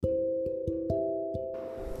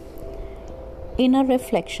Inner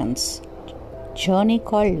Reflections Journey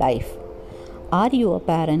called life. Are you a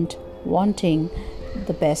parent wanting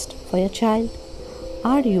the best for your child?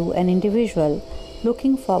 Are you an individual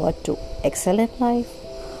looking forward to excellent life?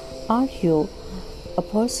 Are you a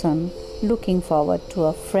person looking forward to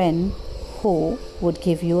a friend who would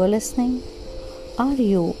give you a listening? Are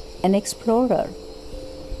you an explorer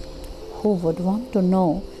who would want to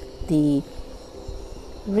know the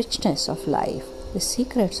richness of life, the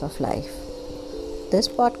secrets of life? This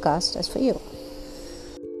podcast is for you.